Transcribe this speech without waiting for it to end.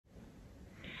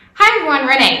everyone,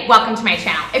 Renee. Welcome to my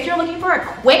channel. If you're looking for a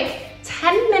quick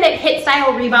 10-minute HIIT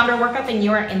style rebounder workout, then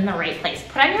you are in the right place.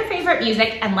 Put on your favorite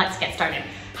music and let's get started.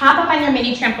 Hop up on your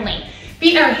mini trampoline.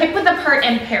 Feet are hip width apart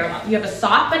and parallel. You have a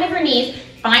soft bend of your knees.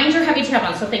 Find your heavy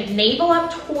tailbone. So think navel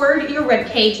up toward your rib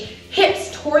cage,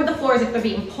 hips toward the floor as if they're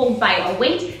being pulled by a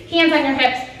weight, hands on your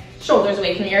hips, shoulders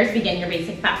away from the ears. Begin your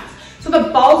basic bounce. So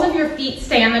the balls of your feet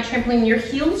stay on the trampoline, your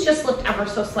heels just lift ever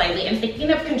so slightly, and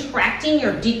thinking of contracting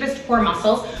your deepest core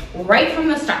muscles right from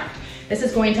the start. This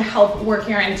is going to help work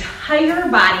your entire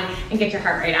body and get your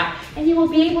heart rate up, and you will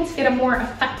be able to get a more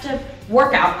effective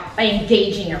workout by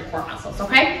engaging your core muscles,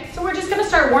 okay? So we're just gonna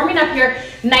start warming up here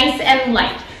nice and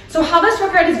light. So how this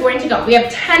workout is going to go, we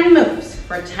have 10 moves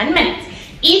for 10 minutes.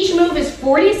 Each move is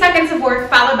 40 seconds of work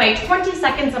followed by 20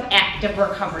 seconds of active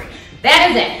recovery.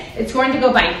 That is it. It's going to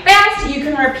go by fast. You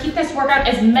can repeat this workout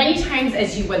as many times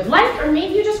as you would like, or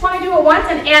maybe you just want to do it once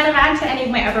and add it on to any of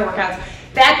my other workouts.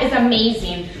 That is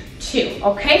amazing too,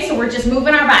 okay? So we're just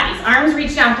moving our bodies. Arms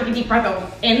reach down, take a deep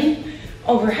breath in,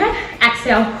 overhead,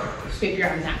 exhale, sweep your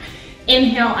arms down.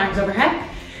 Inhale, arms overhead,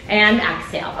 and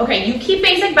exhale. Okay, you keep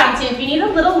basic bouncing. If you need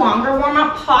a little longer warm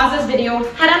up, pause this video,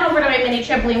 head on over to my mini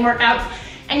trampoline workouts,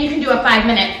 and you can do a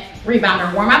 5-minute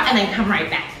rebounder warm up and then come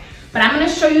right back. But I'm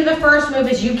gonna show you the first move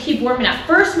as you keep warming up.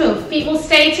 First move, feet will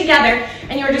stay together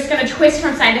and you're just gonna twist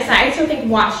from side to side. So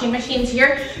think washing machines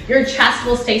here. Your chest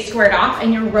will stay squared off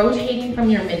and you're rotating from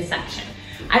your midsection.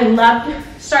 I love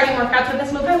starting workouts with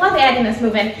this move. I love adding this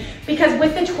move in because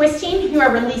with the twisting, you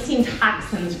are releasing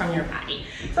toxins from your body.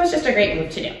 So it's just a great move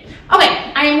to do.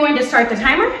 Okay, I am going to start the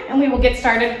timer and we will get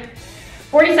started.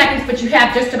 40 seconds, but you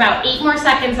have just about 8 more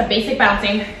seconds of basic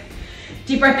bouncing.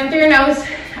 Deep breath in through your nose,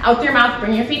 out through your mouth,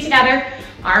 bring your feet together,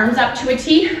 arms up to a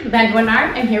T, bend one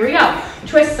arm, and here we go.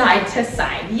 Twist side to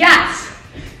side, yes.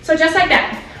 So just like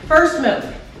that, first move,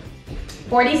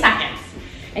 40 seconds,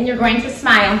 and you're going to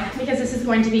smile because this is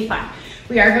going to be fun.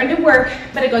 We are going to work,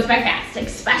 but it goes by fast,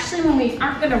 especially when we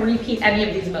aren't gonna repeat any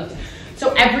of these moves.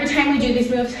 So every time we do these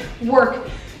moves, work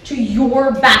to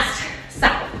your best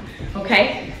self,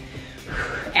 okay?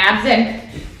 Abs in,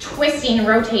 twisting,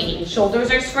 rotating,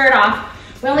 shoulders are squared off.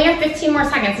 We only have 15 more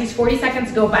seconds. These 40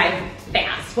 seconds go by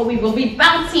fast, but we will be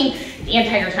bouncing the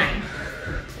entire time.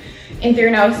 In through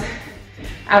your nose,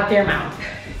 out through your mouth.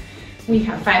 We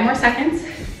have 5 more seconds.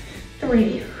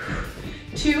 3,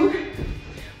 2,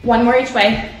 1 more each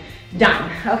way.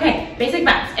 Done. Okay, basic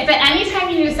bounce. If at any time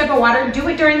you need a sip of water, do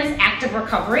it during this active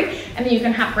recovery, and then you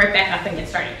can hop right back up and get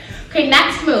started. Okay,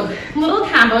 next move, little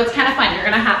combo. It's kind of fun. You're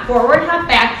gonna hop forward, hop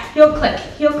back, heel click,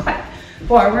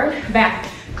 forward, back,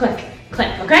 click,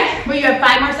 click, okay? Well, you have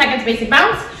 5 more seconds, basic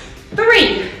bounce.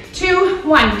 3, 2,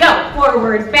 1, go.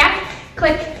 Forward, back,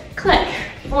 click, click,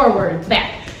 forward,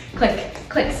 back, click,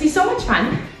 click. See, so much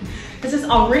fun. This is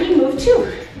already move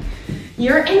 2.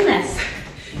 You're in this.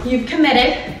 You've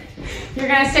committed. You're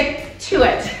gonna stick to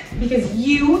it because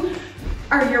you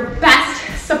are your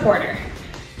best supporter.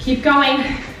 Keep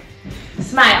going.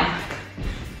 Smile.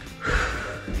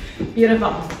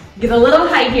 Beautiful. Get a little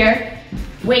height here.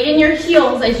 Weight in your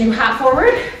heels as you hop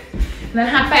forward, and then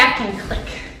hop back and click,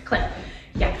 click.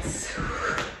 Yes.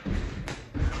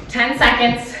 10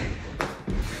 seconds.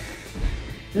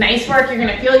 Nice work. You're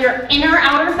gonna feel your inner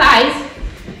outer thighs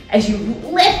as you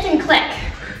lift and click.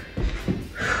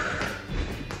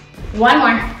 1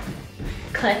 more.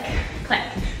 Click, click.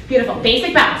 Beautiful.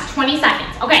 Basic bounce, 20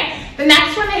 seconds. Okay, the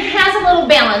next one, it has a little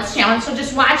balance challenge, so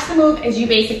just watch the move as you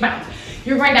basic bounce.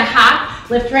 You're going to hop,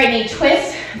 lift right knee,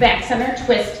 twist, back center,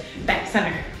 twist, back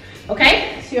center.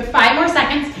 Okay, so you have 5 more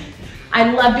seconds.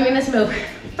 I love doing this move.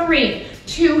 3,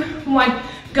 2, 1,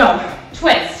 go.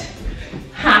 Twist,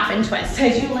 hop and twist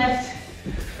as you lift.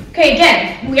 Okay,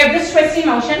 again, we have this twisting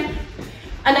motion.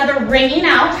 Another wringing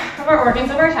out of our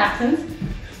organs, of our toxins.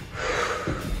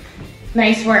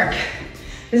 Nice work.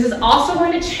 This is also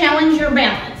going to challenge your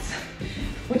balance,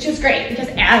 which is great because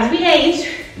as we age,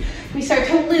 we start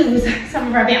to lose some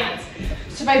of our balance.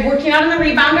 So by working out in the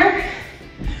rebounder,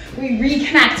 we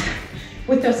reconnect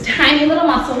with those tiny little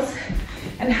muscles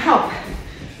and help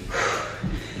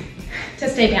to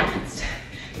stay balanced.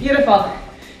 Beautiful.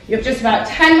 You have just about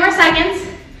 10 more seconds.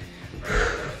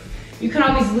 You can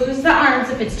always lose the arms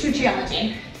if it's too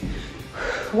challenging.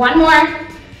 1 more,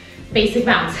 basic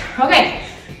bounce. Okay,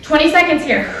 20 seconds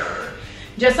here.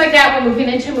 Just like that, we're moving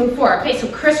into move 4. Okay, so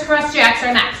crisscross jacks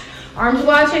are next. Arms go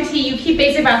out to a T, you keep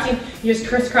basic bouncing, you just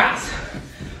crisscross.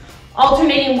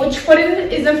 Alternating which foot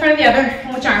is in front of the other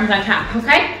and which arm's on top,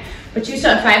 okay? But you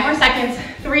still have 5 more seconds.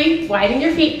 3, widen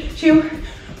your feet. 2,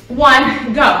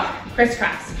 1, go.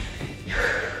 Crisscross.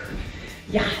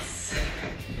 Yes.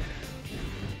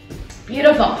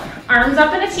 Beautiful. Arms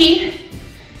up in a T.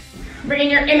 Bring in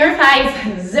your inner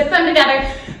thighs, zip them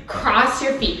together, cross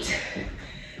your feet.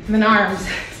 And then arms,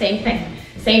 same thing,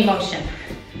 same motion.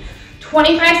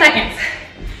 25 seconds.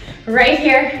 Right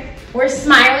here, we're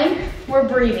smiling, we're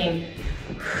breathing.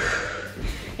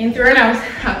 In through our nose,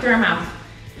 out through our mouth.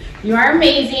 You are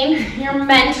amazing. You're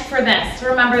meant for this.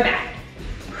 Remember that.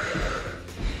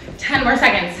 10 more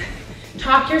seconds.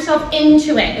 Talk yourself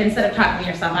into it instead of talking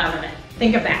yourself out of it.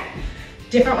 Think of that.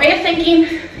 Different way of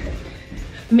thinking.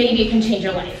 Maybe it can change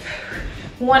your life.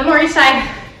 One more each side.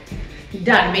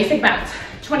 Done. Basic bounce.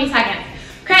 20 seconds.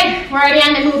 Okay, we're already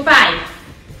on to move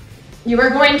 5. You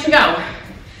are going to go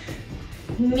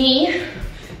knee,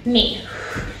 knee.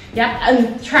 Yep,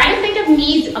 and try to think of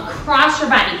knees across your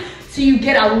body so you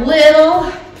get a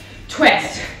little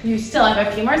twist. You still have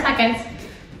a few more seconds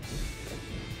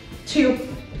to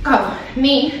go.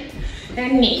 Knee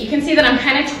and knee. You can see that I'm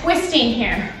kind of twisting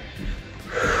here.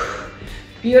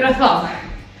 Beautiful.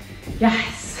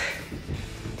 Yes.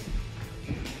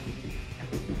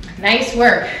 Nice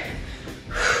work.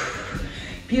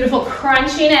 Beautiful.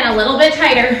 Crunching in a little bit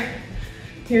tighter.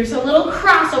 Here's a little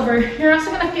crossover. You're also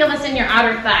going to feel this in your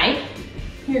outer thigh,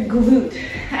 your glute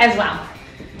as well.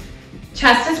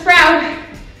 Chest is proud.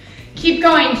 Keep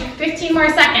going. 15 more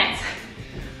seconds.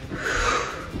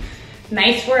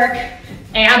 Nice work.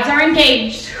 Abs are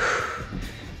engaged.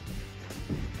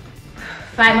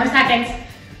 5 more seconds.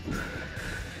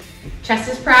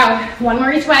 Chest is proud. One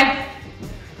more each way.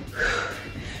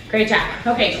 Great job.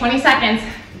 Okay, 20 seconds.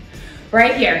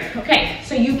 Right here. Okay,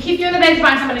 so you keep doing the basic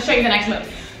bounce. I'm going to show you the next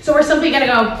move. So we're simply going to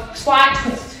go squat,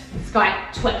 twist,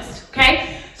 squat, twist.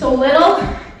 Okay? So little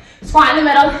squat in the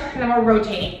middle, and then we're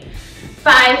rotating.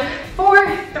 5,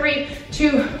 4, 3,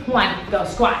 2, 1. Go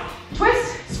squat,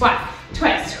 twist, squat,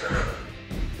 twist.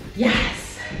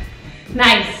 Yes.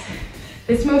 Nice.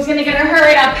 This move's going to get her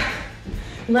hurried up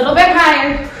a little bit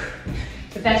higher,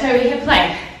 but that's why we hit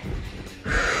play.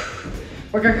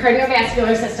 Work our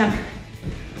cardiovascular system.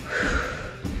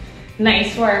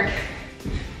 Nice work.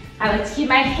 I like to keep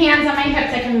my hands on my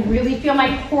hips. I can really feel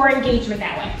my core engagement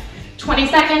that way. 20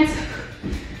 seconds.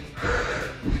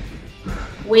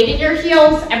 Weight in your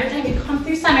heels. Every time you come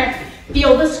through center,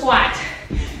 feel the squat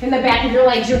in the back of your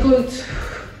legs, your glutes.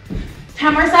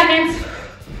 10 more seconds.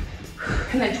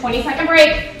 And then 20-second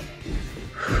break.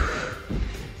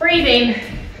 Breathing.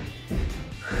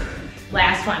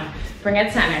 Last one. Bring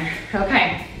it center.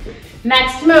 Okay.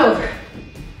 Next move.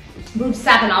 Move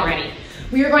 7 already.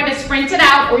 We are going to sprint it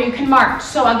out, or you can march.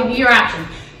 So I'll give you your option.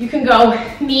 You can go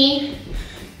knee,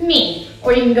 knee,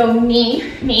 or you can go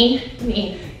knee, knee,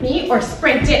 knee, knee, or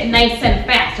sprint it nice and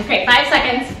fast. Okay, 5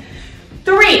 seconds.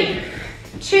 3,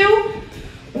 2,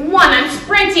 1. I'm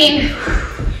sprinting.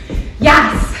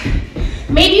 Yes.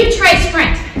 Maybe you try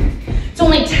sprint. It's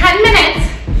only 10 minutes,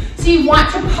 so you want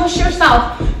to push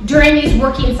yourself during these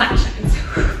working sections.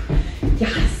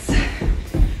 Yes.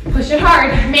 Push it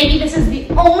hard. Maybe this is the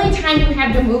only time you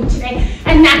have to move today,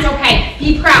 and that's okay.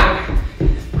 Be proud.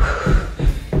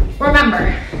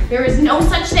 Remember, there is no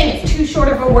such thing as too short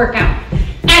of a workout.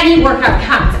 Any workout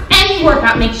counts. Any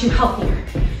workout makes you healthier.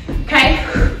 Okay?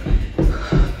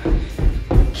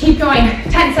 Keep going.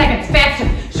 10 seconds.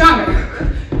 Faster. Stronger.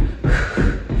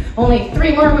 Only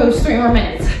 3 more moves. 3 more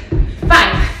minutes.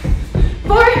 5,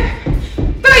 4,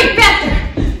 3. Faster.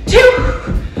 2,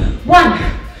 1.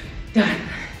 Done.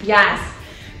 Yes.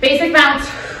 Basic bounce.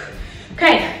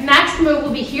 Okay, next move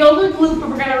will be heel to glute, but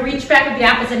we're going to reach back with the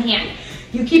opposite hand.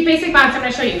 You keep basic bounce. I'm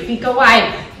going to show you. Feet go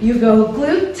wide. You go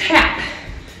glute, tap.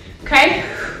 Okay?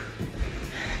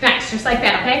 Nice. Just like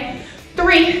that, okay?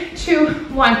 3, 2,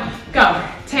 1. Go.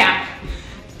 Tap.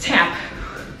 Tap.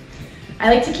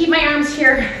 I like to keep my arms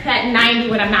here at 90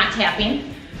 when I'm not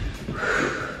tapping.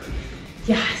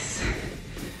 Yes.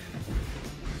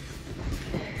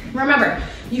 Remember,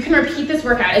 you can repeat this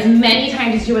workout as many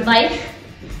times as you would like.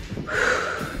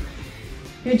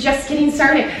 You're just getting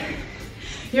started.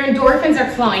 Your endorphins are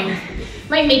flowing.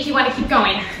 Might make you want to keep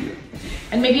going.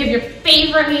 And maybe if your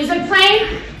favorite music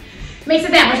playing, makes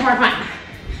it that much more fun.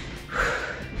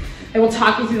 I will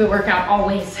talk you through the workout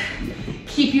always.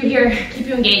 Keep you here, keep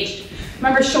you engaged.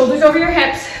 Remember, shoulders over your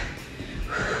hips.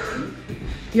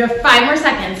 You have 5 more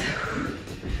seconds.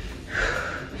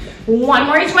 1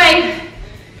 more each way.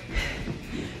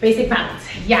 Basic bounce,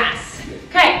 yes.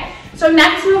 Okay, so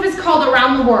next move is called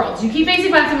around the world. You keep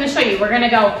basic bounce, I'm gonna show you. We're gonna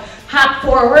go hop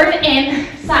forward, in,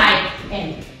 side,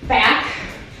 in, back,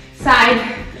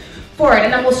 side, forward.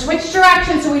 And then we'll switch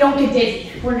directions so we don't get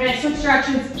dizzy. We're gonna switch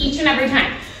directions each and every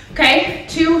time. Okay,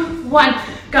 2, 1,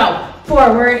 go.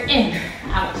 Forward, in,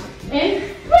 out,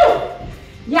 in, woo.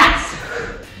 Yes.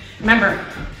 Remember,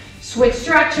 switch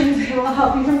directions. It will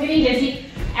help you from getting dizzy.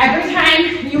 Every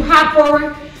time you hop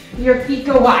forward, your feet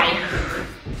go wide.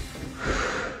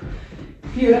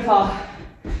 Beautiful.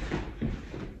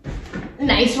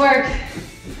 Nice work.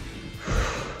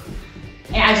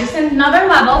 Add just another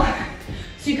level.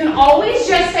 So you can always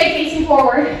just stay facing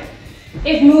forward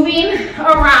if moving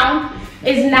around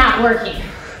is not working.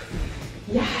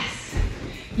 Yes.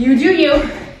 You do you.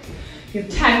 You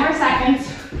have 10 more seconds.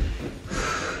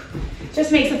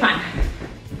 Just makes it fun.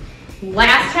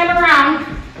 Last time around.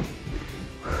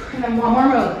 And then one more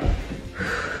move.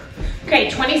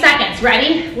 Okay, 20 seconds.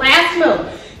 Ready? Last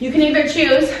move. You can either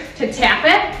choose to tap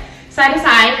it side to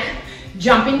side,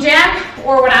 jumping jack,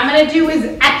 or what I'm gonna do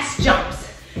is X jumps.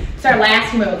 It's our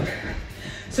last move.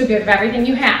 So give everything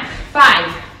you have.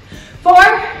 5, 4,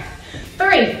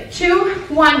 3, 2,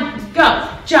 1, go.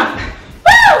 Jump.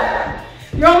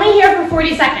 Woo! You're only here for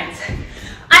 40 seconds.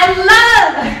 I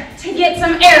love to get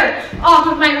some air off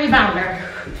of my rebounder.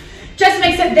 Just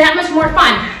makes it that much more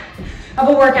fun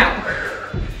of a workout.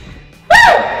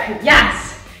 Woo!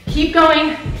 Yes. Keep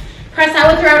going. Press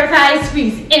out with your outer thighs,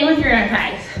 squeeze in with your inner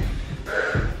thighs.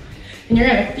 And you're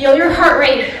gonna feel your heart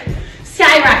rate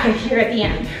skyrocket here at the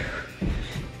end.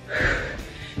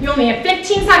 You only have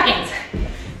 15 seconds.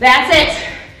 That's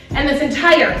it. And this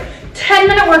entire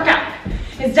 10-minute workout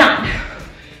is done.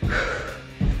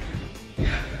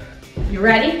 You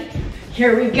ready?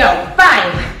 Here we go.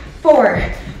 5,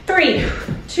 4, 3,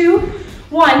 2,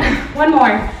 1. One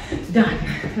more. Done.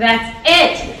 That's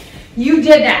it. You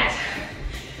did that.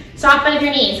 Soft bend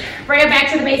your knees. Bring it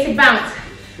back to the basic bounce.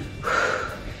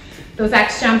 Those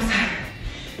X jumps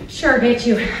sure get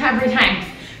you every time.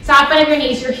 Soft bend your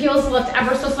knees. Your heels lift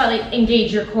ever so slightly.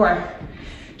 Engage your core.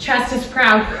 Chest is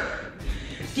proud.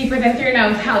 Deep breath in through your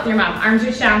nose, out through your mouth. Arms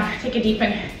reach down. Take a deep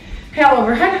inhale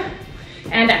overhead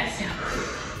and exhale.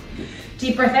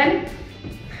 Deep breath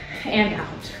in and out.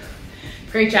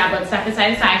 Great job. Let's step it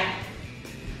side to side.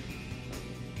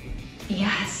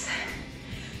 Yes.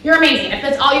 You're amazing. If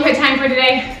that's all you had time for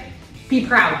today, be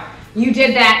proud. You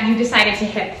did that. You decided to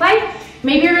hit play.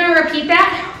 Maybe you're going to repeat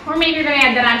that, or maybe you're going to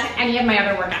add that on to any of my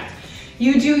other workouts.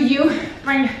 You do you.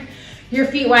 Bring your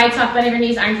feet wide, soft bend of your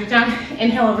knees, arms reach down.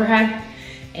 Inhale overhead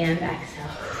and exhale.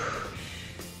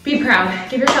 Be proud.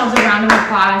 Give yourselves a round of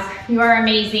applause. You are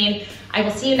amazing. I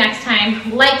will see you next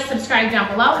time. Like, subscribe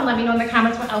down below, and let me know in the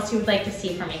comments what else you would like to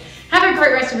see from me. Have a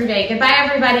great rest of your day. Goodbye,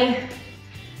 everybody.